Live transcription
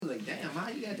How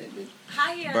you got that bitch?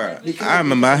 How you got that bitch? I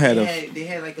remember I had They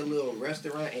had like a little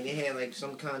restaurant and they had like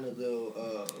some kind of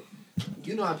little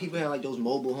you know how people have like those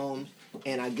mobile homes,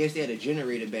 and I guess they had a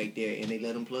generator back there and they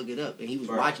let him plug it up, and he was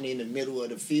watching it in the middle of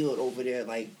the field over there,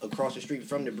 like across the street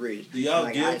from the bridge. Do y'all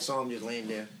I saw him just laying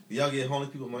there. Do y'all get homeless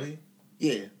people money?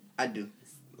 Yeah, I do.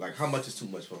 Like, how much is too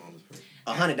much for a homeless person?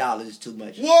 $100 is too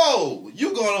much. Whoa!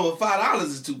 You going over $5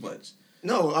 is too much.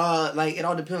 No, like it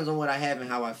all depends on what I have and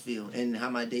how I feel and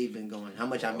how my day's been going, how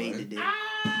much I made today.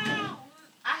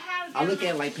 I look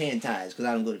at it like paying tithes because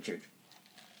I don't go to church.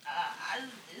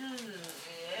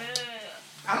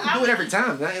 I don't do it every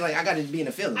time. I got to be in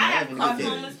the feeling. I have caught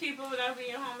homeless people without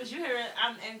being homeless. You hear it?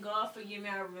 And God forgive me,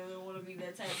 I really want to be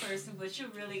that type of person, but you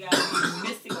really got to be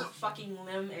missing a fucking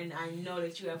limb, and I know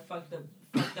that you have fucked up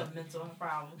mental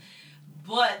problem.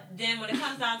 But then when it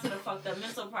comes down to the fucked up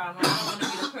mental problem, I don't want to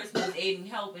be the person that's aiding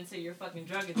help into your fucking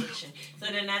drug addiction. So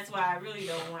then that's why I really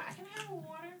don't want. I can have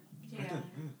water. Yeah.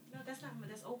 No, that's not.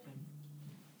 That's open.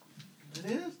 It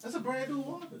is? That's a brand new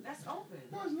water. That's open.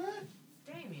 No, it's not.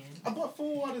 Damien. I bought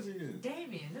 4 waters in here.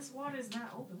 Damien, this water is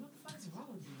not open. What the fuck is wrong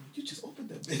with you? You just opened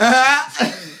that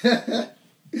bitch.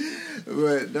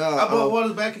 But no, I bought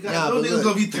waters back and got no niggas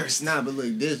gonna be thirsty. Nah, but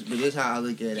look, this how I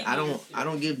look at it. I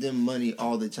don't give them money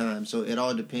all the time, so it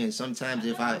all depends. Sometimes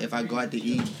if I go out to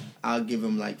eat, I'll give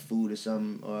them like food or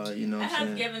something, or you know. I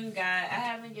haven't given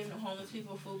homeless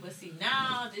people food, but see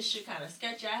now this shit kind of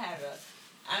sketchy.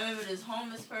 I remember this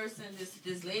homeless person,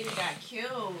 this lady got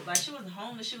killed. Like, she wasn't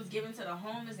homeless. She was given to the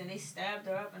homeless, and they stabbed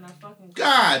her up in her fucking...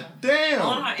 God damn!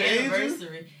 On her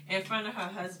anniversary, in front of her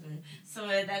husband. So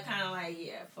that kind of like,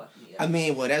 yeah, fuck me up. I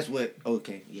mean, well, that's what...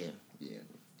 Okay, yeah,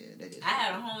 that is... I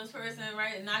had a homeless person,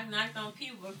 right, knocked on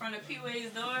people in front of P-Way's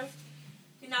door.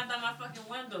 He knocked on my fucking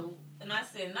window. And I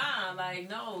said, nah, like,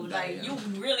 no. Like, you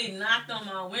really knocked on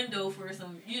my window for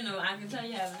some... You know, I can tell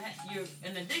you're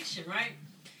an addiction, right?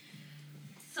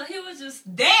 So he was just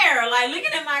there, like,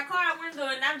 looking at my car window,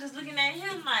 and I'm just looking at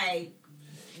him like,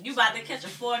 you about to catch a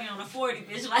 40 on a 40,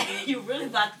 bitch. Like, you really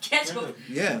about to catch a...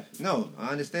 Yeah, no, I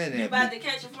understand that. You about to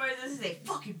catch a 40, and he said,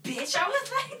 fucking bitch. I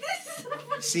was like,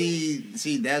 this is...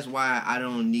 See, that's why I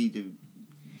don't need to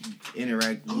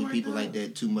interact with people like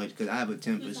that too much, because I have a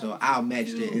temper, so I'll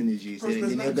match their energy. So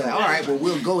then they'll be like, all right, well,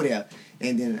 we'll go there.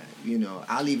 And then, you know,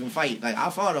 I'll even fight. Like, I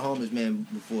fought a homeless man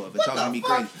before for talking to me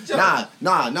crazy. Nah.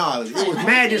 It was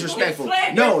mad disrespectful.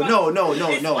 No. I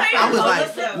was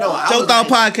like, Joe Thought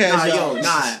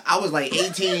Podcast, I was like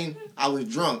 18. I was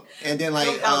drunk. And then, like,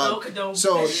 so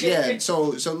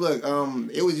look,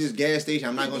 it was this gas station.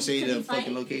 I'm not going to say the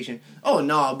fucking location. Oh,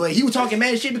 no, but he was talking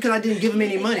mad shit because I didn't give him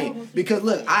any money. Because,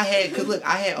 look, I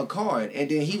had a card.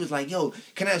 And then he was like, yo,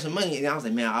 can I have some money? And I was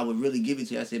like, man, I would really give it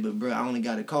to you. I said, but, bro, I only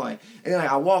got a card. And then, like,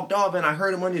 I walked off and I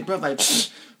heard him under his breath, like,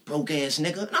 broke ass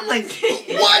nigga. And I'm like,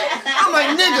 what? I'm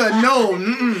like, nigga,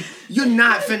 no, you're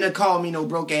not finna call me no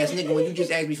broke ass nigga when you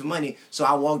just asked me for money. So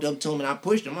I walked up to him and I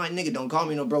pushed him. I'm like, nigga, don't call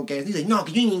me no broke ass. He's like, no,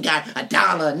 cause you ain't got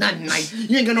 $1 or nothing. Like,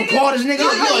 you ain't got no quarters, nigga.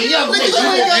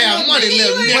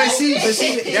 But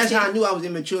see, that's how I knew I was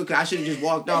immature, cause I should have just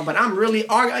walked off. But I'm really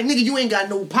arguing, like, nigga, you ain't got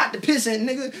no pot to piss in,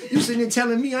 nigga. You sitting there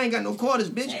telling me I ain't got no quarters,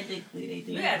 bitch. Technically, they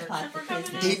do have pot to piss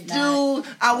in. They do.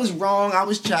 I was wrong. I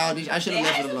was childish. I should have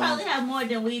left it alone. They probably have more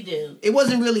than we do. It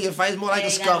wasn't really a fight. It's more like a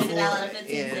scuffle.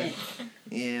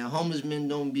 Yeah, homeless men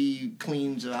don't be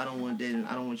clean, so I don't want that.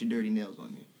 I don't want your dirty nails on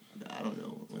you. I don't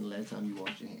know when the last time you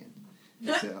washed your hands.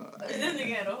 This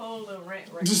nigga had a whole little rant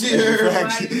right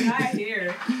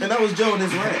here. And that was Joe and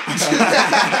his rant.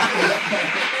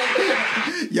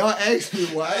 Y'all asked me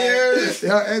why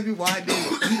I did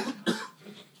it.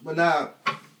 But now,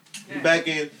 we're back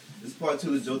in. This is part 2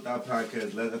 of the Joe Thought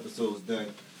Podcast. Last episode was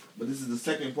done. But this is the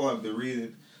second part of the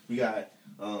reading. We got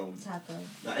Taco.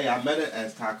 Now, hey, I met it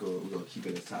as Taco. We're gonna keep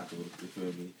it as Taco. You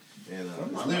feel me? And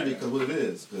it's literally because what it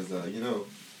is. Because you know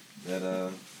that I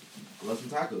love some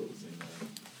tacos.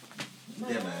 And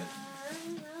yeah, man.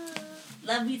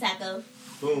 Love you, Taco.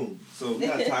 Boom. So we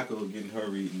got Taco getting her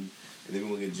reading, and then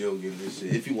we're gonna get Joe getting this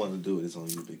shit. If you want to do it, it's on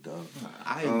you, big dog.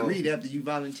 I agreed after you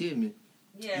volunteered me.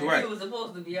 Yeah, right. He was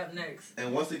supposed to be up next.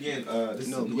 And once again, this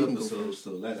is a new episode,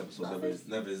 so last episode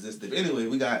never existed. But anyway,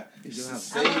 we got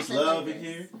Sage Love in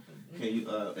here. Can you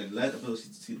and last episode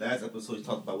she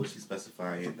talked about what she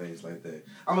specified and things like that.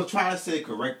 I'm gonna try to say it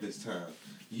correct this time.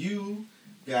 You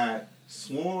got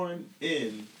sworn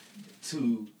in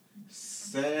to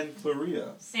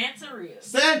Santeria.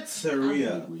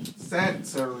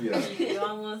 You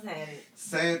almost had it.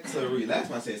 Santeria. That's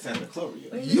why I said Santa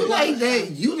Claria. You like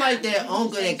that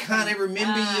uncle that kind of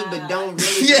remember you but don't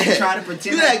really try to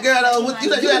pretend. You that girl you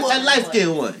that light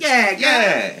skinned one. Yeah.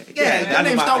 That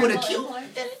name start with a Q.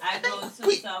 I go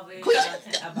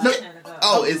about 10 o'clock.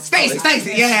 Oh, it's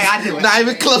Stacey. Yeah, I do it. Not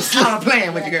even close. I'm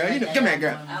playing with you, girl. You know, come here,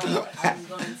 girl. I was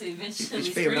going to eventually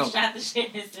screenshot the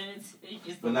shit and send it to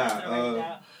you. But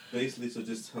nah, basically, so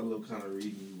just tell them kind of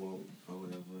reading you want or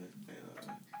whatever.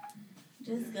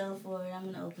 Just go for it. I'm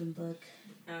an open book.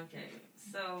 Okay.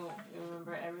 So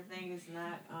remember, everything is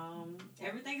not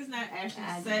actually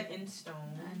set in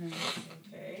stone. I know.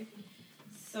 Okay.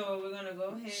 So we're gonna go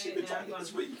ahead. She been talking about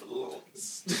reading for the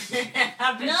longest. No,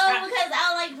 because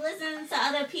I like listening to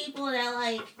other people that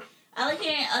I like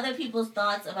hearing other people's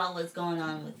thoughts about what's going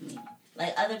on with me,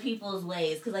 like other people's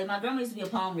ways. Because like my grandma used to be a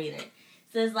palm reader,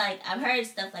 so it's like I've heard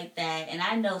stuff like that, and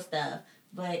I know stuff,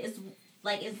 but it's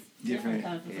different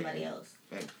coming from somebody else.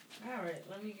 Right. All right,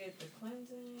 let me get the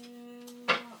cleansing.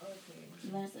 Okay.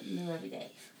 You learn something new every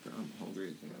day. I'm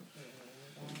hungry.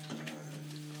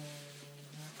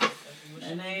 What's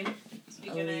your name?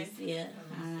 Speak your name. Alicia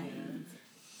Hines.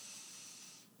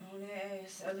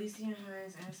 Alicia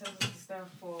Hines, ancestors to step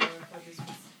forward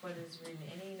for this reading.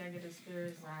 Any negative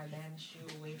spirits, I banish you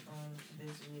away from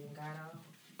this reading. God,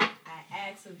 I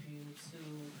ask of you to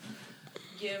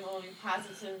give only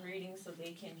positive readings so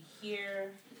they can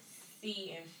hear,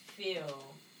 see, and feel.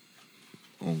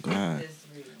 Oh God. This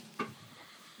reading.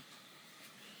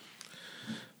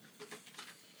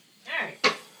 All right.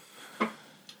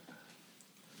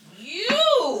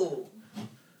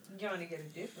 You're gonna get a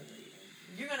different reading.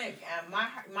 You're gonna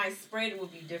my spread will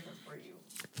be different for you.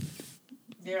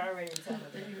 They're already telling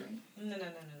me. No.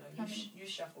 You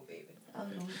shuffle, baby.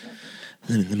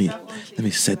 Let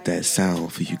me set that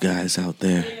sound for you guys out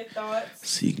there,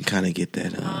 so you can kind of get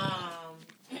that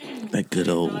that good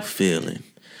old feeling,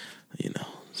 you know.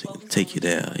 So it can take you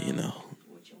there, you know.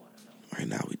 Right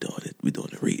now we doing it. We doing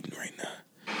the reading right now.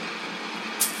 You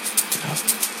know?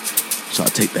 So I'll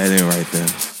take that in right there.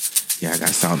 Yeah, I got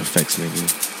sound effects, nigga.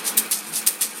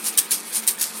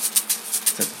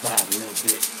 Set the vibe a little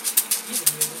bit.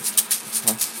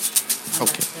 Huh?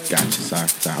 Okay, gotcha. Sorry.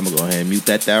 I'm gonna go ahead and mute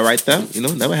that there right there. You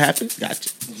know, never happened.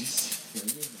 Gotcha.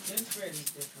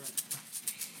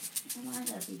 Why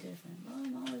gotta be different? Well,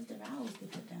 I'm always different. I always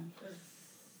get put down.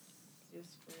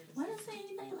 Why doesn't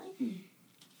anybody like me?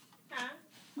 Huh?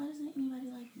 Why doesn't anybody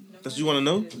like me? That's what you want to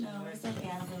know? No, it's okay.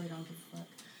 I really don't give a fuck.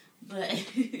 But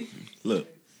Look.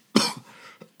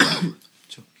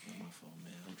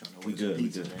 We good.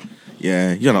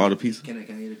 Yeah, you want to order pizza? Can I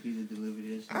get a pizza delivered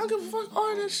this? I don't give a fuck.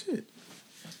 Order that shit.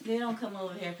 they don't come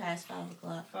over here past 5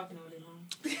 o'clock. Fucking all day long.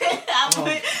 She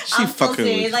I'm so fucking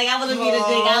serious. with- Like I wasn't being a dick.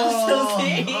 I was so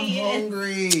serious. I'm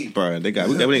hungry. Bro, they got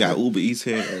Uber Eats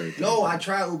here. and everything. No, I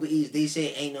tried Uber Eats. They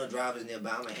say ain't no drivers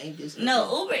nearby. I'm like, ain't this?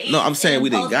 No, Uber Eats. No, I'm saying we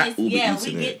didn't got Postmates, Uber yeah, Eats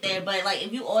we in get there, but like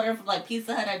if you order from like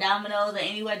Pizza Hut or Domino's or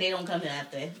anywhere, they don't come here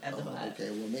after 5.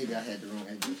 Okay, well maybe I had the wrong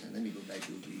address. And let me go back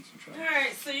to Uber Eats and try.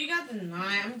 Alright, so you got the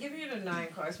 9. I'm giving you the 9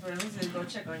 cards, but I'm just gonna go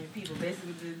check on your people.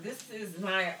 Basically, this is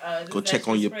my Go check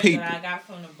on your people. that I got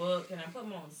from the book, and I put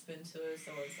my own spin to it.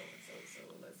 So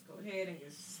let's go ahead and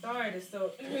get started.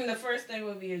 So the first thing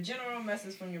will be a general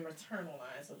message from your maternal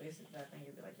line. So basically, that thing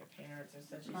would be like your parents or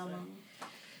such and such.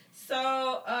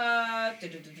 So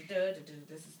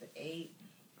this is the 8.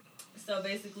 So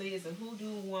basically, it's a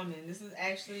hoodoo woman. This is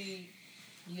actually,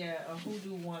 a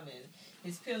hoodoo woman.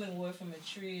 It's peeling wood from a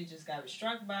tree. It just got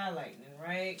struck by lightning,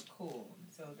 right? Cool.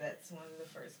 So that's one of the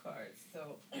first cards.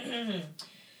 So,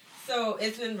 so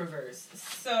it's in reverse.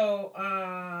 So,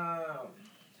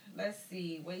 let's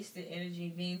see. Wasted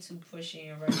energy, being too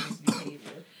pushy, and reckless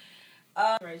behavior.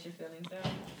 Write your feelings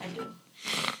down. I do.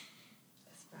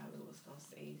 That's probably what's gonna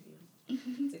save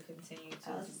you to continue to.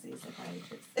 I'll see a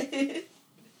psychiatrist.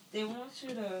 They want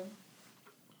you to.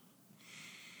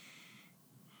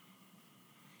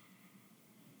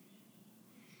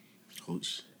 Oh,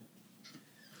 shit.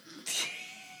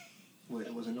 What,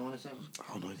 it wasn't knowing or something?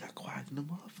 I don't know, he got quiet in the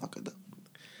motherfucker, though.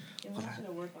 They want you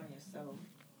to work on yourself.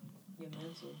 Your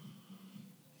mental.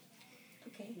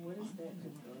 Okay. What is that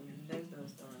doing?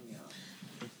 That's throwing me off.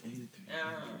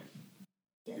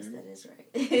 Yes, that is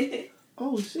right.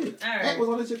 Oh, shit. All right. That was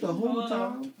on the shit the whole Hold time?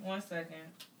 on. 1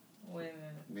 second. Wait a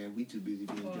minute. Man, we too busy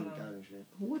being Hold joked on. out and shit.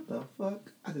 What the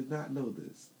fuck? I did not know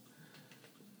this.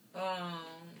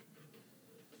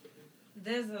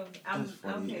 There's a. That's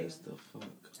funny okay. as the fuck.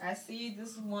 I see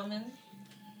this woman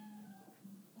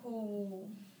who.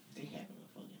 They having a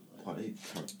fucking Oh, they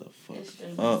turned the fuck It's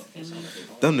straight up. Mexican.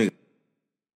 Them niggas.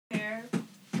 Hair.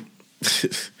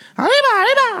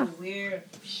 Arriba! Weird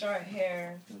short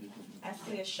hair. I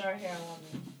see a short hair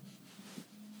woman.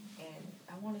 And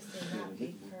I want to say not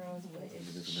big curls, but it's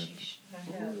her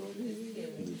hair is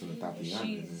Niggas on the top of she's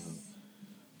yonder.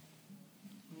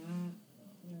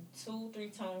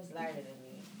 2-3 tones lighter than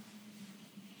me.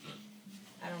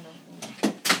 I don't know.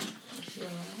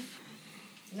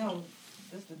 No,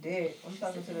 it's the dead. I'm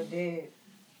talking to the dead.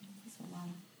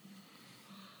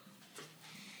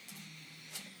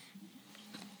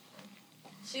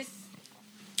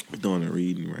 We're doing a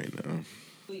reading right now.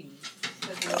 Please.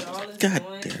 All God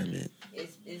damn it.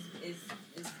 It's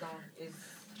gone.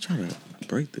 I'm trying to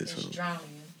break this. It's drowning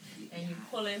you. And you're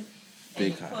pulling.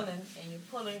 And you're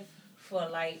pulling for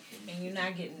light. And you're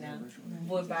not getting them.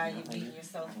 Boy, by you beating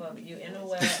yourself up. You're in a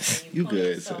well. And you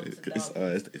good. So it's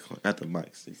at the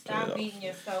mic. So stop beating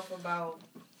yourself about.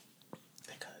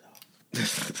 They cut it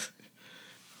off.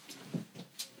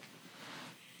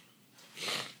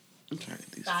 I'm trying to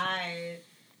do side.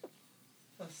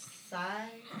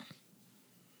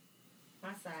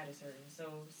 My side is hurting.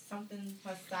 So something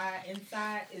her side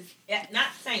inside is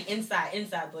not saying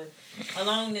inside, but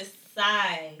along this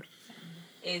side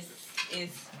is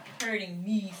hurting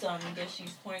me. So I guess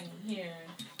she's pointing here.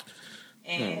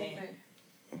 And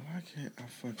why can't I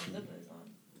fucking?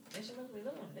 They should live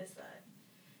on this side.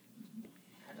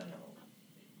 I don't know.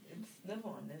 It's live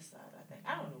on this side. I think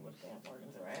I don't know what damn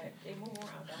organs are at. They move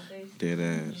around, don't they? Dead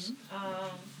ass.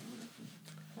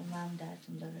 My mom died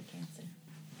from liver cancer.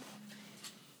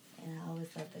 And I always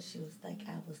thought that she was I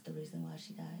was the reason why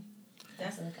she died.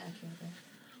 That's I killed her.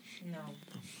 No.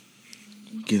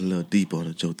 Get a little deep on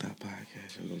the Joe Top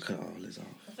podcast. We're gonna cut all this off.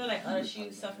 I feel like she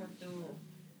was suffering through.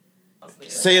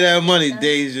 Say that money,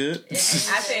 Deja.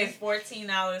 I paid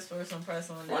 $14 for some press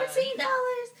on that. $14?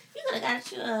 You could have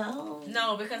got you a whole...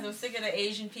 No, because I'm sick of the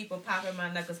Asian people popping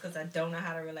my knuckles because I don't know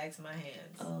how to relax my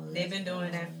hands. Oh, they've been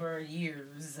doing that for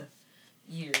years.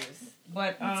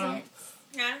 But, Huh?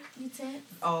 You tense?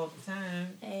 All the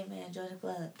time. Hey, man, join the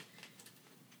club.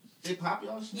 They pop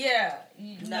y'all shit? Yeah.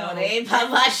 No, they ain't pop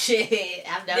my shit.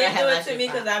 I've never had my shit. They do it to me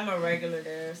because I'm a regular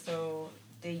there, so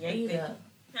they yank it.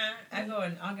 Huh? I'll go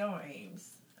on Ames.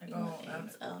 Oh,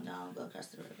 no, I'll go across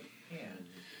the river.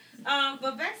 Yeah.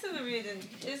 But back to the reading.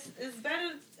 It's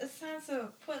better. It's time to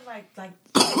put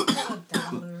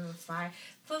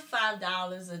put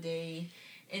 $5 a day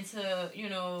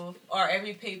into or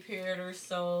every pay period or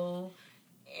so,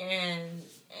 and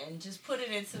just put it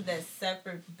into that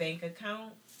separate bank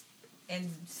account, and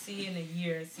see in a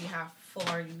year and see how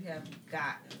far you have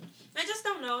gotten. I just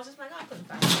don't know. It's just I'll put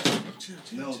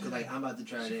 $5. No, because I'm about to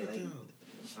try that.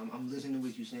 I'm listening to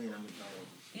what you're saying. I'm gonna try that.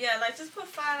 Yeah, just put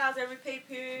 $5 every pay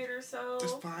period or so.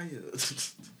 That's fire.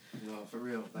 No, for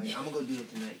real. I'm gonna go do it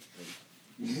tonight.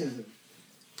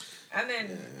 And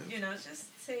then just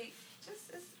take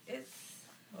it's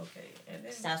okay. And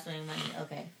then stop spending money.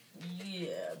 Okay.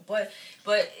 Yeah, but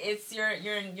it's your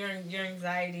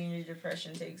anxiety and your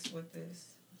depression takes with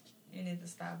this. You need to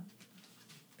stop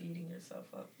beating yourself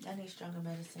up. I need stronger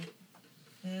medicine.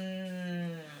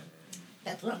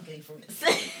 That's what I'm getting from this.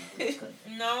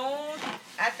 No,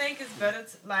 I think it's better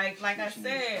to, like I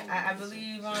said, I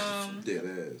believe dead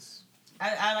ass.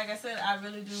 I like I said, I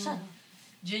really do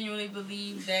genuinely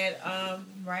believe that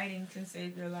writing can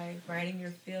save your life. Writing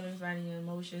your feelings, writing your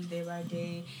emotions day by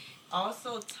day.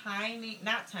 Also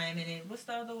not timing it. What's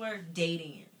the other word?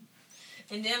 Dating it.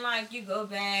 And then you go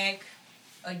back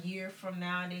a year from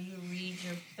now, and then you read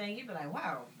your thing, you be like,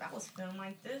 wow, that was filmed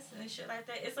like this and shit like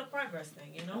that. It's a progress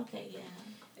thing, Okay, yeah.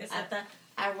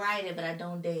 I write it, but I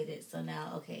don't date it. So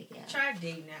now, okay, yeah. Try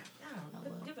dating that. I don't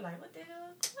know. You'll be like, what the hell?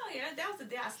 Oh, yeah, that was the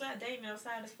day I slapped Damien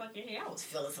outside his fucking head. I was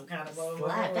feeling some kind of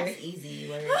slap, that's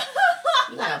easy.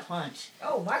 You got a punch.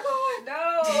 Oh, my God,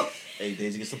 no. Hey,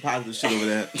 Daisy, get some positive shit over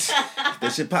there.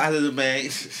 That shit positive, man.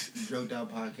 Droked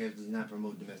Out Podcast does not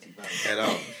promote domestic violence. At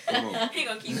all. Come on. He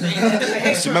gonna keep saying that.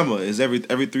 Just remember, it's every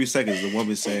 3 seconds, the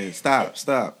woman saying, stop.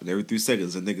 And every 3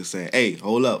 seconds, a nigga saying, hey,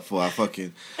 hold up for I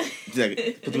fucking...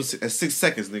 At 6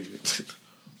 seconds, nigga.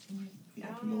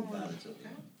 Promote violence, okay?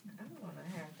 I'm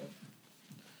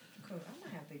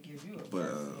gonna have to give you a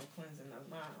personal cleansing of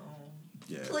my own.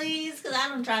 Yeah. Please, because I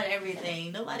done tried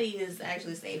everything. Nobody is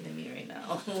actually saving me right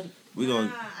now. We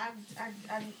gonna...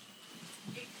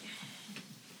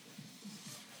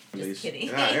 Just kidding.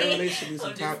 Every relationship needs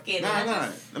some just kidding. Nah.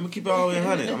 I'm gonna keep it all the way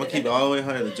 100. I'm gonna keep it all the way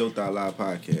 100 the Joked Out Live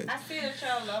podcast. I see that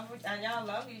y'all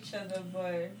love each other,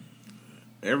 but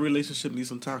every relationship needs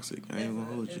some toxic. I ain't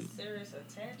gonna hold you. It's serious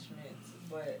attachment,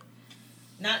 but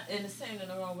not in the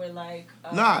wrong way.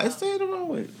 It's staying the wrong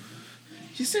way.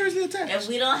 She's seriously attached. And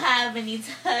we don't have any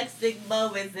toxic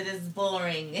moments. It is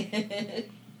boring.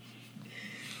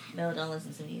 No, don't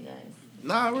listen to me, you guys.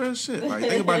 Nah, real shit.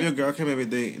 Think about your girl came every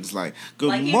day and it's like, good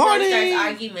morning. He starts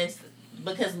arguments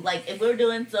because, if we're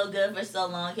doing so good for so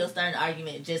long, he'll start an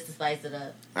argument just to spice it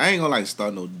up. I ain't gonna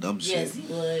start no dumb shit. Yes, he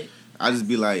would. I just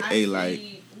be like, hey, like,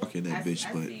 okay, that bitch,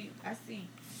 but.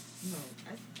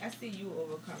 I see you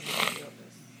overcoming the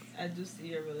others. I do see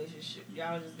your relationship.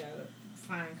 Y'all just gotta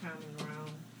find common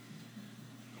ground.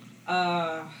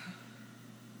 I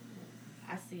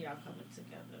see y'all coming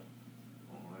together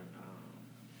on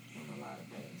a lot of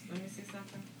things. Let me see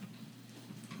something.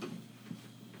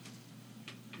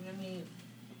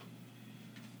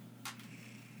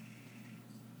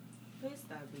 Please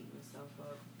stop beating yourself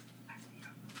up.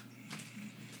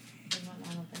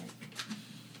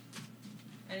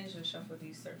 I need you to shuffle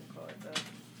these certain cards up.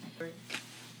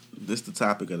 This the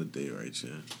topic of the day right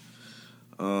here.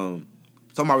 Talking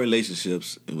about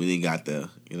relationships, and we didn't got there.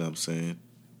 You know what I'm saying?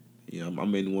 You know,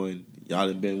 I'm in one. Y'all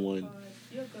done been one.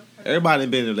 Everybody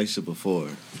done been in a relationship before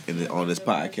on this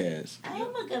podcast. I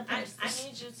am a good person. I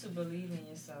need you to believe in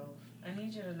yourself. I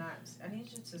need you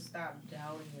to stop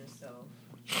doubting yourself.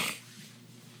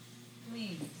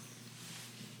 Please.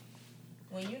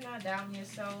 When you're not doubting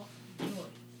yourself,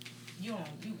 you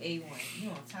A1. You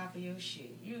on top of your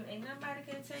shit. You ain't nobody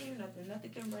can tell you nothing.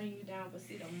 Nothing can bring you down. But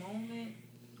see, the moment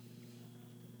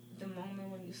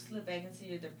when you slip back into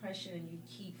your depression and you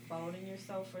keep faulting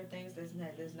yourself for things that's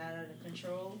not under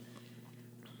control,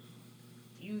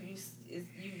 you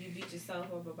beat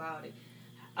yourself up about it.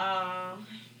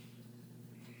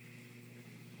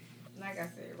 Like I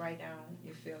said, write down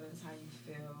your feelings, how you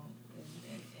feel,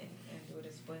 and do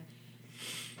this. But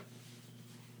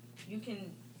you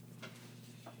can.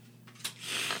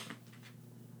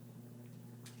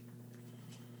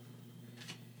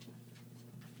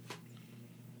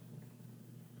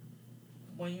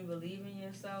 When you believe in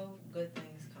yourself, good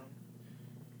things come.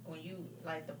 When you,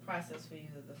 like, the process for you,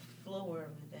 the flow of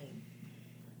everything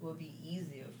will be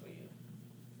easier for you.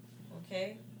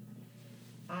 Okay?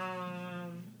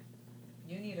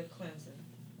 You need a cleansing.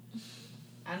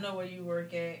 I know where you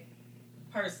work at.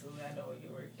 Personally, I know where you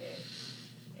work at.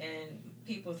 And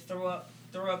people throw up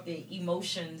their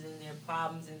emotions and their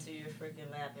problems into your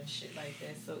freaking lap and shit like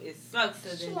that. So it sucks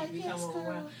that then you become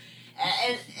overwhelmed.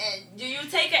 And do you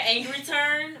take an angry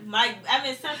turn?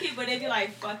 Some people, they be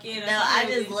like, fuck it. No, I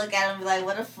just look at him and be like,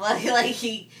 what the fuck? Like, I just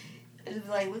be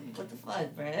like, what the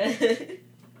fuck, bruh?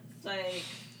 It's like,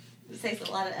 it takes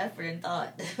a lot of effort and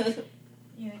thought.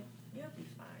 Yeah, you'll be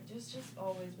fine. Just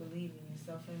always believe in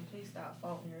yourself, and please stop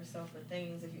faulting yourself for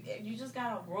things. If you just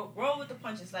gotta roll with the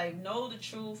punches. Like, know the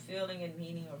true feeling and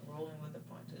meaning of rolling with the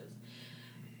punches.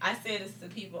 I say this to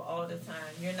people all the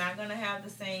time. You're not gonna have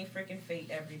the same freaking fate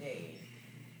every day.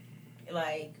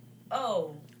 Like,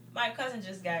 oh, my cousin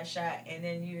just got shot, and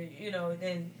then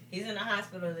then he's in the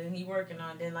hospital, and he working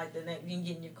on. Then like the next, you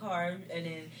get in your car, and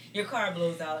then your car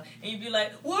blows out, and you be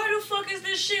like, "Why the fuck is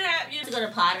this shit happening?" To go to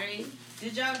pottery. Do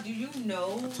you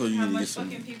know how much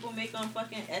fucking people make on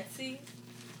fucking Etsy?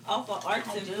 Off of arts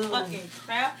and fucking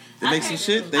crap. They make some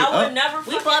shit. I would never.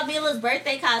 We bought Mila's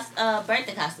birthday costume.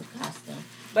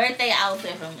 Birthday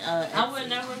outfit from Etsy. I would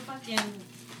never fucking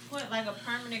put like a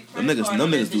permanent credit card.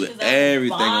 Them niggas do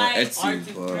everything on Etsy.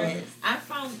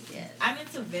 I'm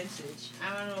into vintage.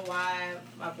 I don't know why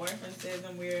my boyfriend says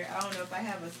I'm weird. I don't know if I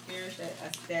have a spirit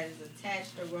that is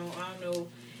attached or grown. I don't know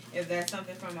if that's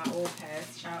something from my old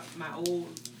past, my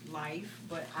old life.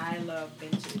 But I love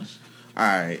vintage.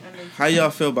 Alright, how y'all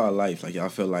feel about life? Like, y'all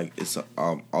feel like it's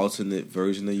an alternate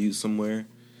version of you somewhere?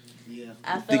 Yeah.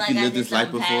 I feel like you lived this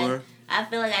life before? I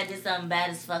feel like I did something bad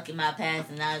as fuck in my past,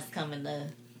 and now it's coming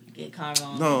to get karma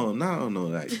on No,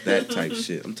 like that type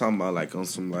shit. I'm talking about like on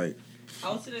some like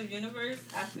alternate universe.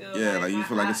 I feel like you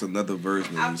feel like it's another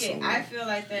version of you somewhere. I feel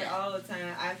like that all the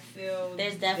time. I feel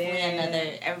there's definitely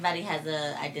another. Everybody has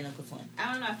a identical twin.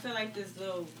 I don't know. I feel like this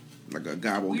little like a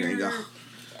gobble gang.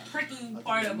 Pricking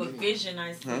part of a vision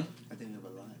I see. I think of a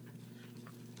lot.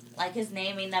 Like his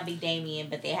name may not be Damien,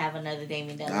 but they have another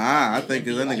Damien. That I think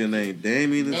his nigga named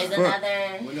Damien. There's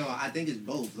another. Well, no, I think it's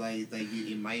both. Like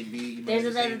it might be. There's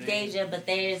another Deja, but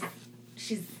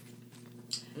she's.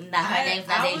 Nah, her name's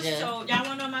not Deja. So y'all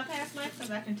wanna know my past life?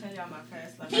 Because I can tell y'all my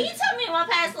past life. Can you tell me my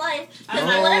past life? Because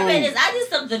whatever it is, I did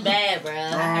something bad, bro.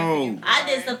 I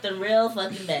did something real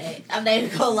fucking bad. I'm not even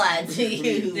gonna lie to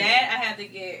you. That I have to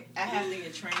get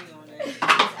trained on it.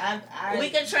 We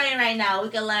can train right now. We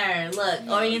can learn. Look,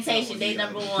 orientation day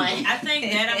number 1. I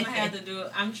think that I'm gonna have to do.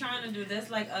 I'm trying to do this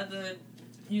like other,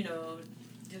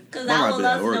 Because I would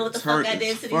love to know what the fuck I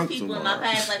did to these people in my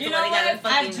past. Like, you know what?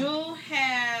 I do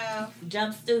have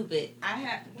jump stupid. I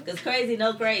have because crazy,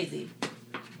 no crazy.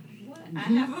 What? I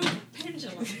have a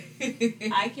pendulum.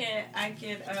 I can.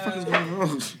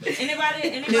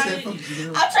 Anybody? I'm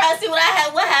trying to see what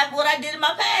I did in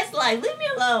my past life. Leave me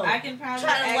alone. I can probably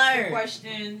ask the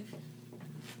question.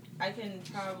 I can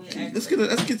probably. Let's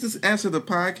get this answer the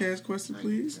podcast question,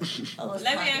 please. Let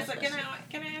me answer. Can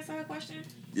I answer her question?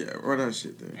 Yeah, run that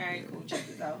shit there. All right, cool. Check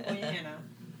this out. Hold your hand out.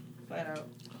 Flat out.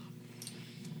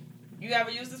 You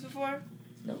ever used this before?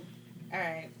 No. All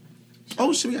right.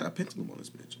 Oh shit, we got a pendulum on this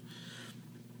bitch.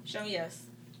 Show me yes.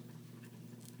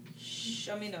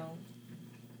 Show me no.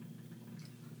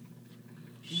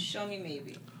 Show me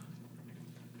maybe.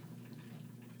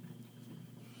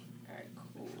 Alright,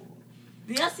 cool.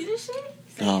 Do y'all see this shit?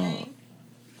 Oh.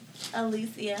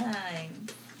 Alicia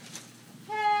Hines.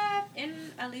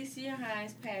 In Alicia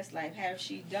Hines' past life, have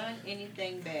she done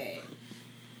anything bad?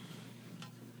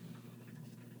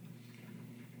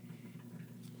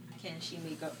 Can she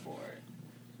make up for it?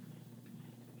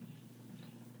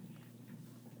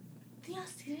 Do y'all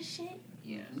see this shit?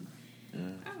 Yeah.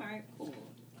 Alright, cool.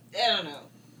 I don't know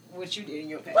what you did in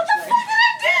your past What the life.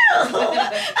 fuck did I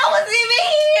do? I wasn't even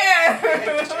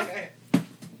here.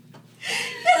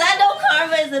 Because I know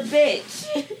karma is a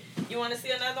bitch. You want to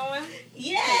see another one?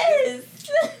 Yes.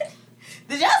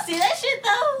 Did y'all see that shit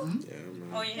though? Yeah,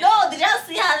 man. Oh, yeah. No, did y'all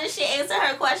see how this shit answered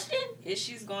her question? If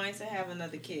she's going to have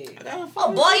another kid.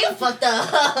 Oh boy, you fucked up.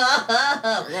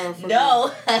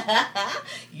 No.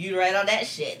 You right on that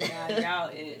shit. Nah, y'all,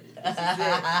 this is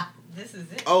it. This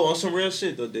is it. Oh, on some real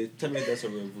shit though. Tell me that's a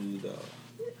real voodoo doll.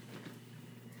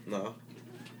 No.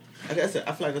 I feel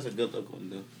like that's a good look one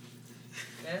though.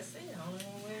 That's it. Only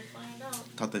one way to find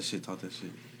out. Talk that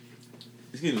shit.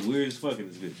 It's getting weird as fuck in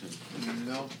this bitch.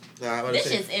 No. This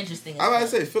shit's interesting. I'm about to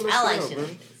say, fill this I like shit shit out,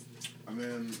 like bro. this. I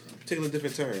mean, Taking a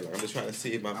different turn. Like, I'm just trying to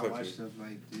see if my I fucking. watch stuff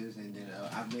like this, and then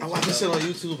I watch this shit on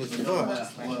YouTube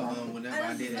as fuck. Whenever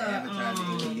I did an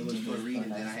advertising, it was for a reason.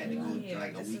 Then I had to go to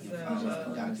like a week and follow up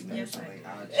the documentary. So like,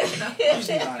 I've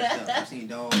seen a lot of stuff. I've seen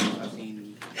dogs. I've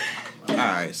seen.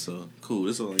 Alright, so cool.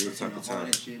 This is on your type of all time.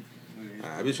 that shit.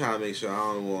 I be trying to make sure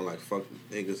I don't want like fuck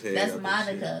niggas head. That's up and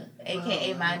Monica,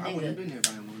 aka my I wouldn't have nigga. been here if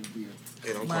I didn't want to be here. shit.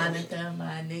 Hey, don't call me. Monica,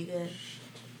 my nigga.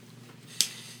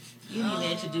 You need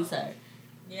to introduce her.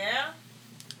 Yeah?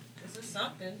 This is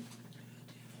something.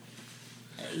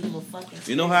 An evil fucking.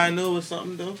 You know how I knew it was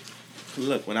something though?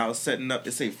 Look, when I was setting up,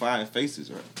 it say 5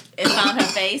 faces, right? It found her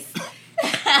face.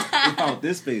 It found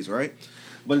this face, right?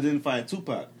 But it didn't find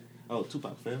Tupac. Oh,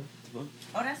 Tupac fell? Oh,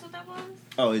 that's what that was?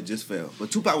 Oh, it just fell.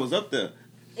 But Tupac was up there.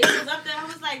 It was up there. I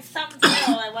was like, something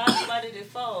fell. Like, why did it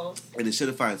fall? And it should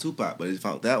have found Tupac, but it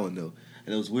found that one though.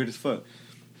 And it was weird as fuck.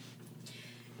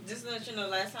 Just to let you know,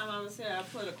 last time I was here, I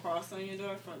put a cross on your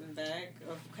door from the bag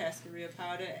of cascarilla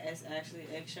powder. It's actually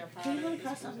eggshell powder. Can you put a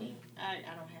cross on me? I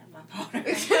don't have my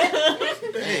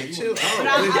powder. Hey, chill But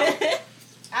out.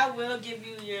 I will give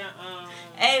you your,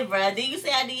 Hey, bro, did you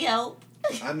say I need help?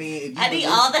 I mean, if you I need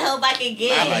all the help I can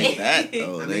get. I like that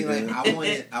though. I mean, like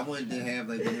I wanted to have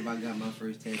like whenever I got my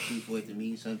first tattoo for it to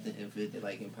mean something and for it to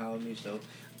like empower me. So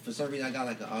for some reason I got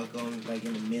like an icon like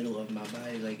in the middle of my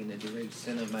body, like in the direct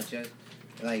center of my chest,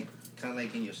 like kind of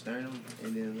like in your sternum,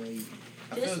 and then like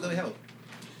I feel as though it helped.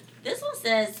 This one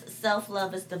says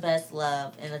self-love is the best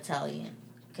love in Italian,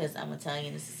 because I'm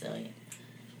Italian and Sicilian.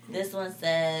 Cool. This one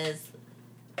says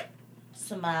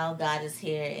smile, God is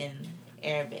here in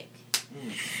Arabic.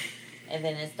 And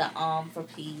then it's the for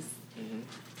peace,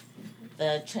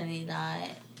 the Trinity Nod,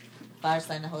 Father,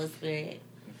 Son, and the Holy Spirit.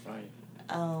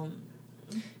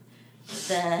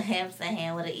 The hamster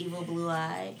hand with an evil blue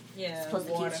eye. Yeah, it's supposed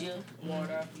to keep you.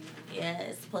 Water. Yeah,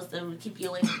 it's supposed to keep you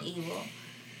away from evil.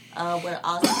 But it's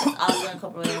also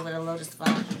incorporated with a lotus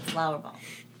flower bomb.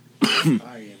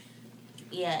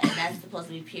 Yeah, and that's supposed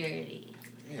to be purity.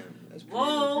 Yeah, that's pretty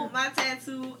Whoa, my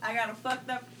tattoo! I got a fucked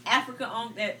up Africa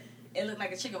on that. It looked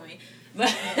like a chicken wing,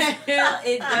 but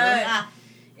it does.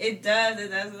 It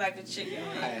does look like a chicken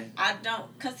wing. I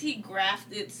don't, cause he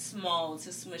grafted small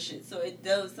to smush it, so it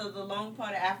does. So the long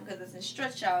part of Africa doesn't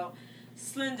stretch out,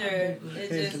 slender.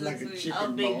 It just like looks a chicken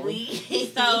Oh, big ball.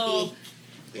 weed. So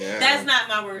Yeah. that's not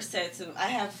my worst tattoo. I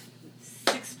have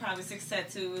probably six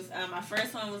tattoos. My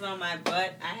first one was on my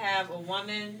butt. I have a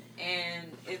woman,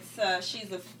 and it's a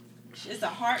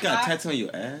heart. You got a lock. tattoo on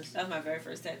your ass? That was my very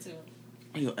first tattoo.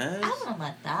 On your ass? I want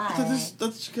my thigh.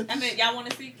 I mean, y'all want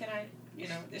to see? Can I?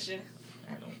 This shit.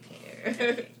 I don't care.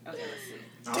 Okay, let's see.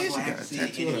 I was gonna got have a to see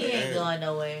tattoo it on He her anyway. ain't ass. going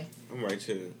nowhere. I'm right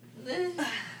here.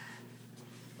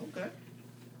 Okay.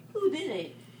 Who did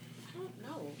it? I don't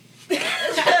know. Good.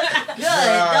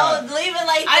 Don't leave it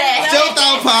like that. Still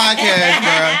Thought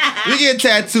Podcast, bro. We get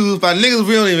tattoos by niggas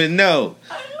we don't even know.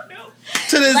 I don't know.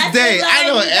 To this day, I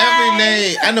know every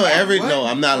name. I know every. No,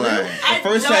 I'm not lying. The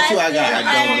first tattoo I got,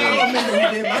 I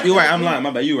don't know. You're right. I'm lying.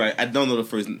 My bad. You're right. I don't know the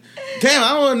first. Damn, I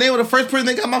don't know the name of the first person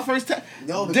that got my first tattoo.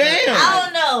 No, damn. I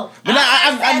don't know. But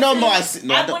I know more.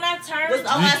 When I turned, was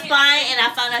on my spine, and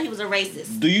I found out he was a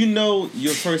racist. Do you know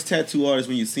your first tattoo artist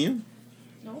when you see him?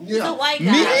 He's a white guy.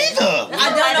 Me neither.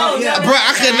 I don't know. Bro,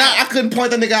 I couldn't point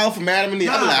that nigga out from Adam and Eve.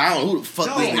 I'm like, I don't know who the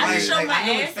fuck this nigga I is. show my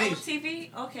ass on TV.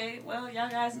 Okay, well, y'all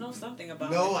guys know something about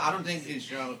No, me. I don't think it's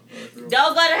shown. Don't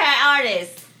go to her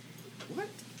artist. What?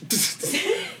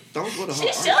 Don't go to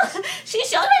her. She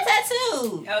showed her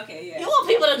tattoo. Okay, yeah. You want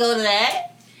people to go to that?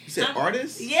 You said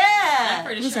artist? Yeah. I'm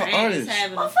pretty Who's sure an artist?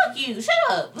 having. Oh, fuck you. Shut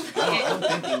up. I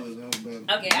don't think it was.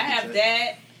 Okay, I have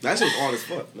that. That shit was on as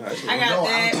fuck. Nah, I got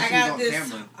that. I got this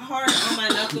camera. heart on my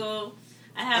knuckle.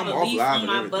 I have I'm a off leaf live on and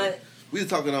my everything. butt. We was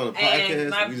talking on the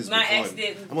And podcast. We just my ex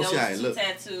recording. did I'm gonna see how it those two look.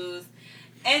 tattoos.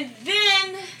 And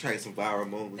then Try some viral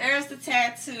moments. there's the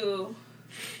tattoo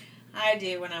I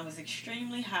did when I was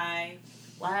extremely high.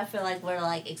 Why I feel like we're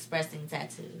like expressing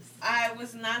tattoos. I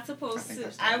was not supposed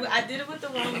to. I did it with the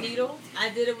wrong needle. I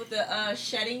did it with the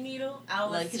shedding needle. I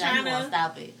was Look, trying you won't to.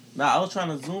 stop it. Nah, I was trying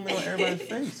to zoom in on everybody's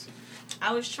face.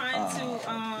 I was trying to. bitch.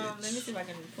 Let me see if I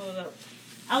can pull it up.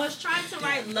 I was trying to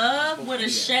write love with a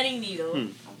shedding needle.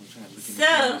 So,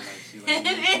 I was gonna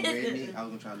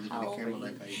try to look at the camera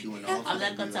like how you doing all. I'm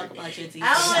not gonna talk about your teeth.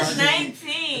 I was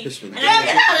 19. Bitch, And when I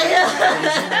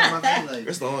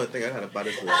That's the only thing I had about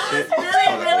this little was shit.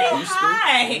 really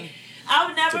high.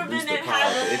 I've never been that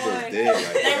high It before. goes dead Like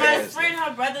my fast. friend,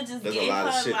 her brother just There's a gave lot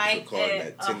of her shit like recording a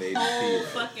at 1080p, whole like,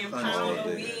 fucking all pound of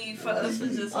day. weed for us to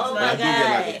just. Oh But my I do get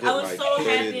like a God. good, I was like, so 30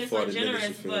 happy to and 40 so minutes, generous,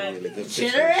 you feel but- me, in a good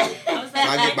Generous? picture. I was So I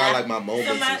get by like my so moments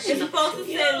and it's shit. supposed to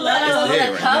say Love love. It's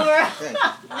dead with a right cover.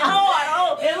 No, I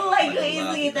don't. It looked like you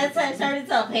easily get that time turned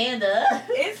into a panda.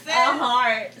 It A says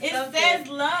heart. it something. says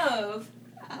love.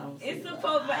 I don't see It's love.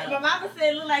 supposed. I My don't- mama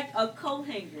said it looked like a coat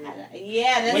hanger.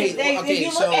 Yeah, that's Wait, if okay, you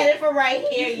look so- at it from right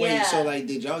here, Wait, yeah. so like,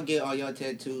 did y'all get all y'all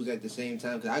tattoos at the same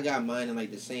time? Cause I got mine in like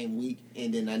the same week,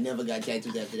 and then I never got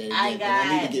tattoos after that again. I and I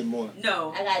need got- to get more.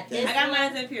 No, I got this I got one.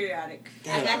 mine in periodic.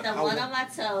 I got the I one was- on my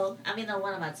toe. I mean, the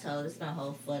one on my toe. This is my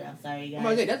whole foot. I'm sorry, you Oh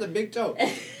my guys. God, that's a big toe.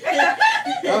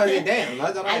 Oh, damn!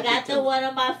 I thought I had got big the toe. one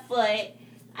on my foot.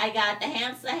 I got the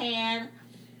hamster hand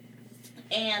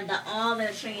and the arm and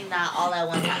the tree knot all at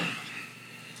one time.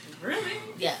 Really?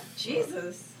 Yeah.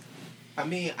 Jesus. I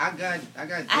mean, I got. I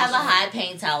have a high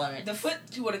pain tolerance. The foot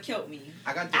would have killed me.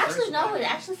 I got the Actually, first no, one.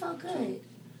 it actually felt good.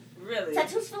 Really?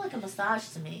 Tattoos feel like a massage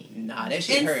to me. Nah, that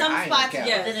shit In hurt. some I ain't gonna spots, cap.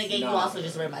 yes. But then again, you No. also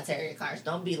just read my tarot cards.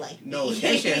 Don't be like me. No,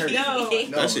 that shit hurt. No.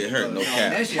 That shit hurt, no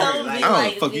cap. That shit hurt. Don't Like, be I don't know like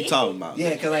what the fuck you me. talking about.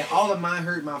 yeah, cause like all of mine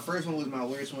hurt. My first one was my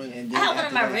worst one, and then I have one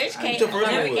after on my that, rib I- cage. Your first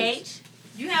My one rib was- cage.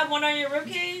 You have one on your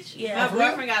ribcage? Yeah. My For real?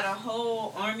 boyfriend got a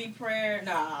whole army prayer.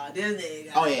 Nah, this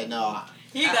nigga. Oh yeah, no.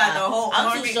 He got the whole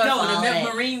I'm too army. short No, for all the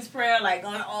that. Marines prayer, like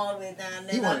going all the way down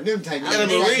there. He one of them type. You got a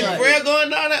niggas. Marine Yeah. prayer going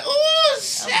down there? Ooh,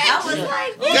 shit. I was like, God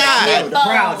 "Ooh, damn.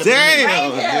 right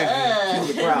Damn. there, He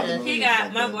was a problem. He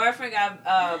got my boyfriend got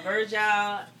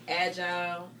Virgile,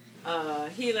 Agile.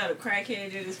 He let a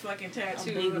crackhead do his fucking A big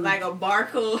tattoo, one. like a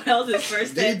barcode. That was his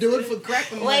first Did tattoo. he do it for crack?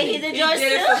 Wait, he did He yours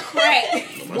did it too? for crack.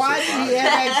 Why did he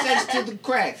have access to the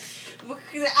crack?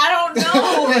 Because I don't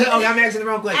know. Okay, I'm asking the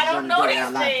wrong question. I don't know these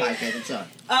Podcast. I'm sorry.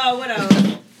 What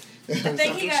else? I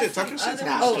think he got Talk your some shit. other.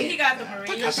 Nah, Oh, shit. he got the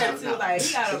Marine your shit. tattoo. Like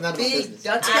he got It's a none of my big business.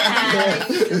 Dutch I have-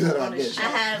 tattoo on his I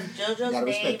shoulder. have JoJo's Gotta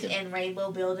respect name him. in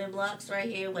rainbow building blocks right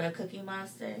here with a cookie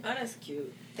monster. Oh, that's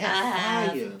cute. I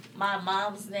have Fire. my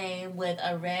mom's name with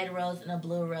a red rose and a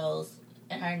blue rose,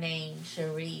 and her name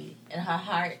Cherie, and her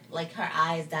heart, like her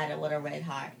eyes dotted with a red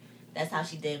heart. That's how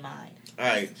she did mine. All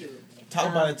right. That's cute. Talk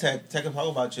about talk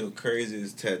about your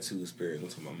craziest tattoo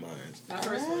experience into my mind. My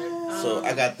first one. So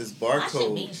I got this I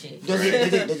should mean barcode. shit. Does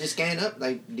it scan up?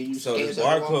 Like, do you So scan this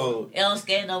something on the wall? barcode. It don't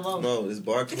scan no more. No, this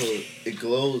barcode. It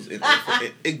glows.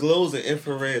 It glows in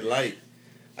infrared light.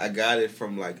 I got it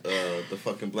from like the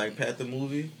fucking Black Panther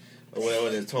movie. Or whatever,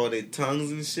 they tore their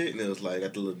tongues and shit, and it was like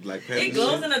got the little Black Panther. It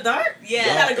glows shit. in the dark. Yeah,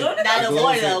 You got a glow in the not dark. no Glows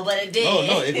more in- though, but it did.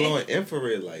 No, it glow in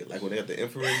infrared light. Like when they got the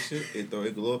infrared shit, it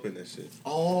glow up in that shit.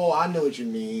 Oh, I know what you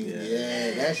mean. Yeah.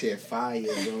 Yeah, that shit fire,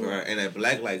 bro. Right, and that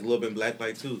black light, glow up in black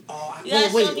light too. Oh, You gotta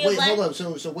show me a black- hold up.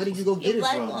 So where did you go You get it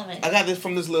black from? woman. I got this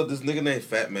from this nigga named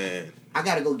Fat Man. I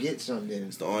gotta go get some then.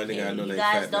 It's the only nigga I know you named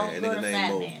guys Fat don't Man. And go nigga to named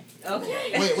Fat Mo.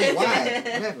 Okay. Man. Wait, why?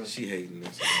 What happened? She hating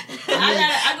this.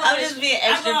 I'm just being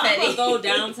extra I'm petty. gonna go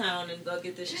downtown and go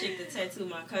get this chick to tattoo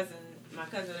my cousin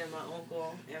and my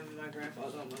uncle and my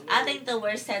grandfather on my leg. I think the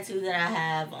worst tattoo that I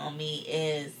have on me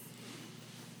is,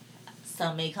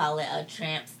 some may call it a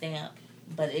tramp stamp,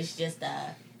 but it's just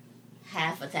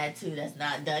half a tattoo that's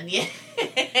not done yet.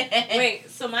 Wait,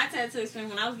 so my tattoo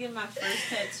experience, when I was getting my first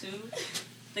tattoo,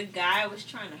 the guy was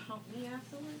trying to hump me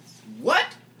afterwards. What?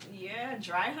 Yeah,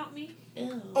 dry hump me.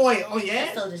 Ew. Oh wait, oh yeah.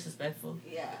 That's so disrespectful.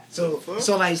 Yeah. So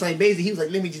like it's like basically he was like,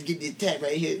 let me just get this tat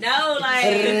right here. No, like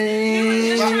he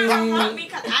was just trying to hump me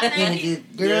because I think.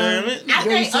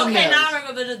 Okay, now I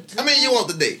remember the. I mean, you want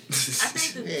the date? I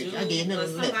think the dude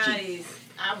was somebody's.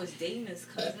 I was dating his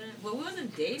cousin. Well, we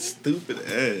wasn't dating. Stupid ass.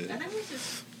 I think we was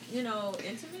just,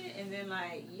 intimate, and then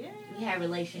like, yeah. We had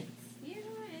relations. Yeah,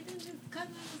 and then his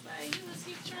cousin was like,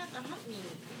 he tried to hump me.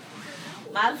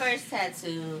 My first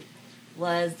tattoo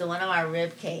was the one on my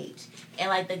rib cage, and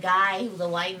like the guy, he was a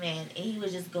white man, and he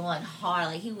was just going hard.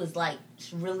 Like he was like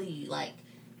really like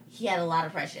he had a lot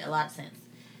of pressure, a lot of sense.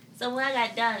 So when I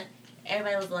got done,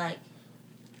 everybody was like,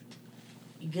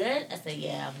 "You good?" I said,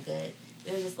 "Yeah, I'm good."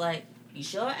 They were just like, "You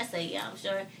sure?" I said, "Yeah, I'm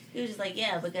sure." He was just like,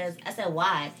 "Yeah," because I said,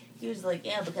 "Why?" He was like,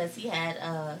 "Yeah, because he's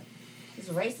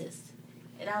racist."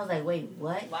 And I was like, "Wait,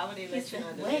 what?" Why would they let you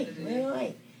know?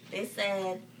 Wait. They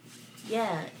said,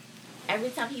 "Yeah, every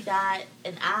time he dyed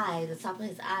an eye, the top of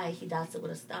his eye, he dots it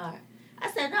with a star."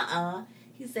 I said, "Nuh-uh."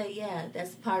 He said, "Yeah,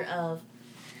 that's part of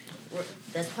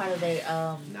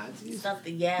their Nazis?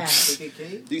 something." Yeah. So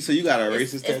you got a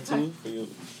racist tattoo for you?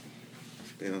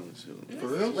 Damn, for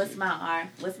real? What's my eye?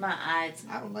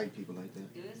 I don't like people like that.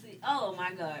 Oh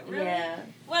my God! Really? Yeah.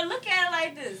 Well, look at it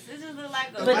like this. It just look like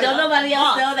a. But don't nobody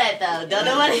else know that though. Don't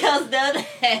nobody else know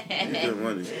that. good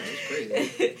money. That's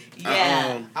crazy.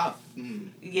 Yeah.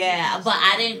 Yeah, but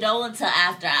I didn't know until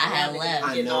after I had left.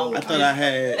 I know. I thought I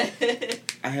had.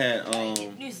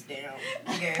 You stay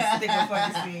down. Okay, stick up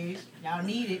on the stage. Y'all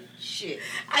need it. Shit.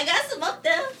 I got some up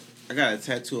there. I got a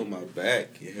tattoo on my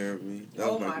back. You hear me? That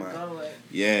Oh was my God.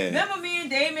 Yeah. Remember me and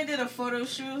Damon did a photo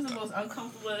shoot? It was the most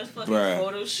uncomfortable fucking Bruh,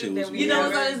 photo shoot that we You know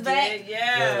what's on ever his back? did.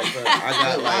 Yeah. I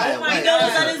got like. Oh my You know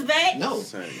what's God. on his back? No.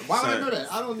 Why would I know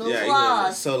that? I don't know. Yeah,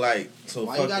 Claws. so why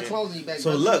fucking. you got claws in your back?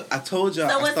 So look, I told y'all.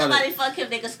 So when I started, somebody fuck him,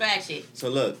 they can scratch it. So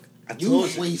look, I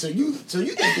told you. Wait, so you think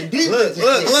the deep? Look.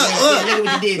 Look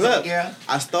what you did, Look, girl.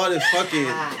 I started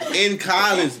fucking in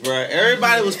college, bro.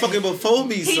 Everybody was fucking before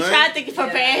me, He son. tried to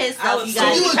prepare himself. You So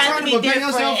guys, you he was tried trying to to be prepare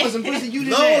yourself for different. some pussy you didn't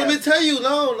No, have. let me tell you,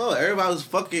 no. Everybody was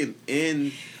fucking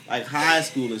in like high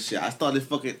school and shit. I started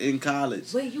fucking in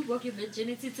college. Wait, you broke your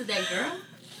virginity to that girl?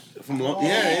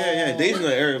 Yeah. They know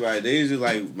everybody. They usually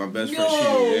like my best friend.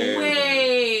 Yeah,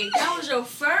 Way. That was your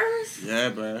first? Yeah,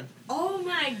 bro. Oh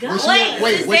my Was God. she-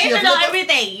 wait, was she a David know flipper?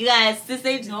 everything. You guys, since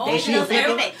they No. David Was she a knows flipper?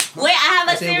 everything. Wait, I have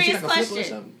a I said, was she serious like a flipper or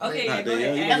question. something? Okay, Nah, yeah, go yeah,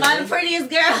 ahead. yeah. Am I the prettiest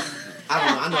girl? I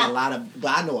don't know. I know a lot of,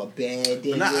 but I know a bad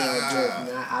damn Nah.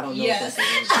 girl. I don't know. Yes.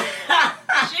 If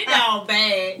that's She down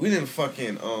bad. We didn't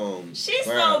fucking She's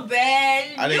bruh. so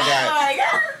bad. I didn't Y'all got-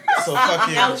 like, so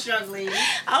fucking- y'all struggling.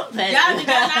 I'm petty. Y'all did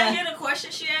y'all not hear the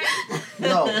question she asked?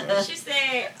 no. She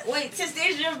said, "Wait, since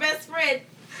there's your best friend,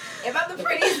 am I the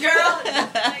prettiest girl?"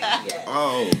 Yeah.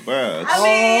 Oh, bro. I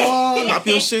mean, Oh. Pop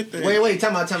your shit then. Wait,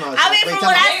 time out. I mean, Wait, from time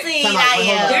what out. I see, Time out. I Wait,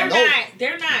 hold am. on. they're No. not.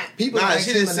 They're not. People Nah, ask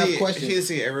she him didn't enough see it. She questions. didn't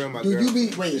see every one of my Do girls. you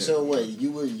be wait? Yeah. So what?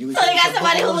 You So they got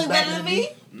somebody who look better than me?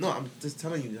 No, I'm just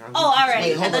telling you. Oh, all right.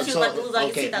 Wait, I hold thought up, you so- was about to lose all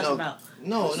your okay, teeth out your no. mouth.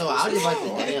 No, I just like to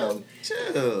damn.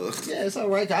 Chill. Yeah, it's all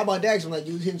right. How about that? Like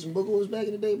you was hitting some boogers back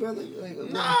in the day, brother. Like,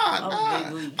 Nah.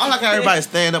 Oh, I like how everybody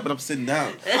stand up and I'm sitting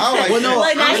down. I don't like Well, that. no,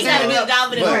 Look, now I'm you gotta be standing a up,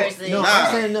 dominant but- person. No, Nah. I'm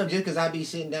standing up just because I be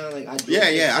sitting down. Like I do.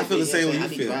 Yeah, I feel the same way I you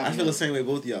be feel. I driving feel the up. same way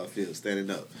both of y'all feel, standing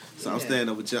up. So I'm Yeah. standing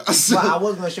up with y'all. Well, I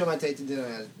was gonna show my tattoo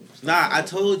today. Nah, I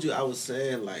told you I was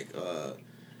saying like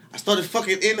I started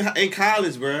fucking in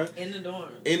college, bro. In the dorm.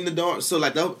 In the dorm, so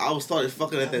like I was started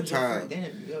fucking at that time.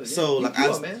 So like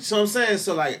man. so I'm saying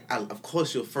so like of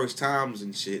course your first times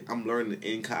and shit. I'm learning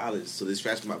in college, so they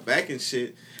scratch my back and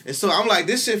shit. And so I'm like,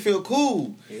 this shit feel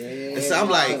cool. Yeah. And so I'm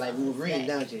like Wolverine,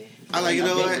 don't you? I'm like, you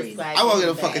know what? Big red. I want to get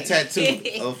a fucking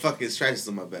tattoo of fucking scratches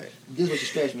on my back. This is what you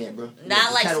scratch me at, bro.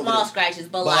 Not like Tat over small there. scratches,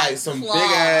 but But like like some claws.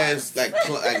 big ass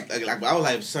like I was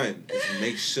like, son, just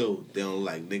make sure they don't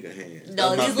like nigga hands. No,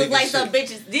 That's my these look like biggest some shit.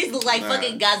 bitches. These look like Nah.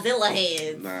 fucking Godzilla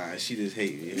hands. Nah, she just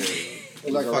hate me. You heard me?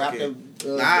 It's like a Fucking-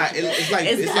 raptor. Nah, it's like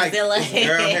It's it's like Godzilla it's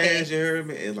girl hands. hands. You heard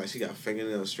me? And like she got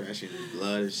fingernails scratching and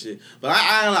blood and shit. But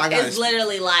I got It's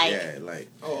literally like yeah, like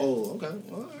Oh, okay.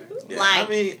 All right. yeah. Like, I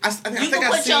mean, I think you can I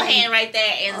put your seen- hand right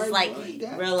there and it's Alright, like well, you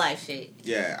got it. real life shit.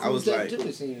 Yeah, I was like,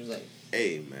 It seems like.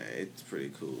 hey man, it's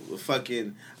pretty cool. But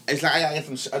fucking, it's like I gotta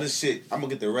get some other shit. I'm gonna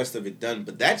get the rest of it done.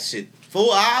 But that shit,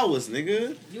 4 hours,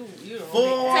 nigga. You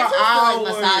 4 Tattoos feel hours,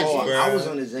 like massages. Oh, bro. I was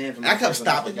on the exam for I kept my first one.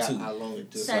 stopping, forgot too. How long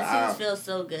it took. I- Tattoos feel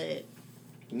so good.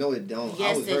 No, it don't.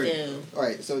 Yes, it do. All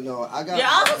right, so no, I got. You're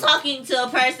also talking to a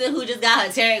person who just got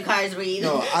her tarot cards read.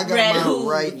 No, I got mine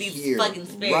right here.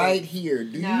 Right here.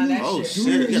 Do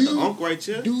shit! You got the unk right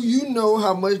here. Do you know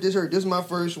how much this hurt? This is my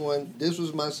first one. This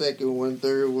was my second one,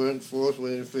 third one, fourth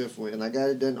one, and fifth one, and I got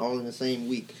it done all in the same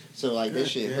week. So like that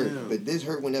shit hurt, but this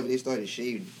hurt whenever they started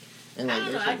shaving. And like, I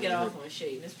don't know. I get off on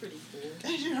shading. It's pretty cool.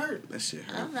 That shit hurt.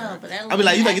 I don't know, but that I be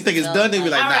like, you make it think it's done. They be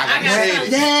like, nah, I got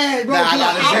shade. Yeah, bro. I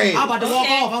got shade. I'm about to walk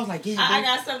off. I was like, yeah, bro. I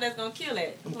got something that's gonna kill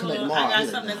it. I'm coming tomorrow. I got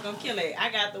something that's gonna kill it. I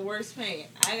got the worst pain.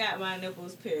 I got my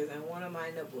nipples pierced, and one of my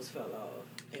nipples fell off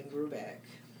and grew back.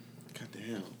 God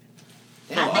damn.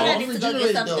 I think I need to go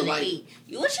get something to eat.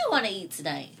 What you want to eat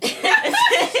tonight?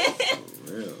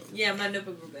 Yeah, my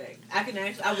nipple grew back.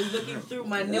 I was looking through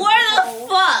my nipple. Where the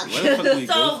fuck?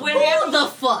 Who the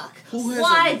fuck?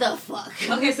 Why the fuck?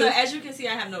 Okay, so as you can see,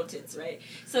 I have no tits, right?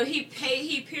 So he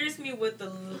pierced me with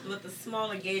the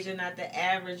smaller gauge and not the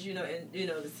average,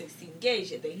 the 16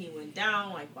 gauge. And then he went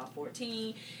down like about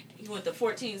 14. He went to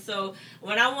 14. So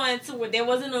when I wanted to, there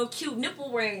wasn't no cute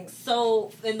nipple rings.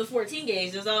 So in the 14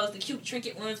 gauge, there's always the cute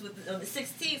trinket ones with the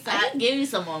 16. So I can give you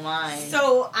some on mine.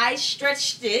 So I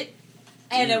stretched it.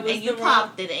 And it was you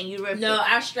popped it and you ripped it. No,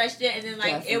 I stretched it and then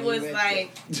Definitely it was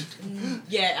like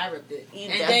yeah, I ripped it.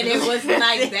 Then it was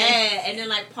like bad, and then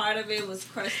like part of it was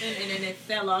crusting, and then it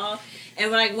fell off.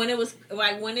 And when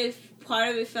part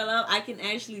of it fell off, I can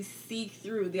actually see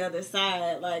through the other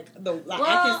side, I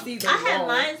can see the wall. I had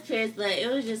mine pierced, but it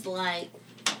was just like.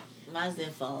 Mine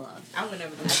didn't fall off. I would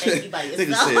never do that. I think you by yourself.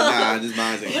 Nigga said, nah, just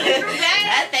mine ain't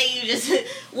I think you just...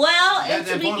 Well,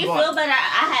 to make you feel better,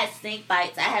 I had snake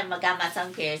bites. I got my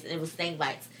tongue pierced, and it was snake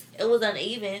bites. It was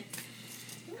uneven.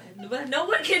 But no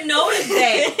one can notice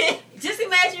that. Just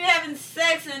imagine you having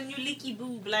sex and you leaky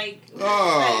boob, like...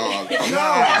 Oh, no.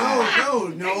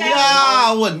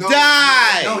 I would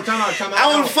die. No, time out.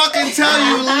 I would fucking tell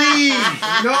you leave.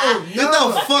 No. Get the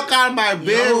fuck out of my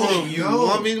bedroom, you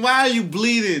woman. Why are you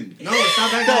bleeding? No,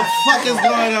 stop that. What the fuck is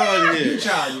going on here?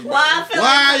 Why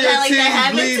are your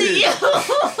titties bleeding?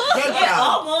 It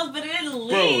almost, but it didn't leak.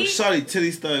 Bro, shorty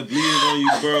titties started bleeding on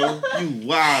you, bro. You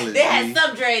wildin'. They had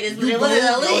subdrainers, but it wasn't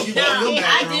a leak.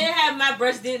 I did have my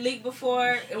breast did leak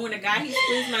before, and when a guy he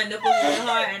squeezed my nipples really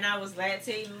hard, and I was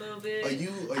lactating a little bit. I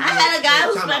had a guy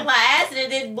who spanked my ass and it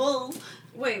didn't move.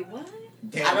 Wait, what?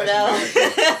 Damn, I don't know.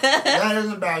 That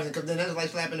is embarrassing because then that's like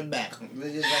slapping the back.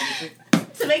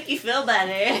 To make you feel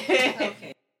better.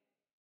 Okay.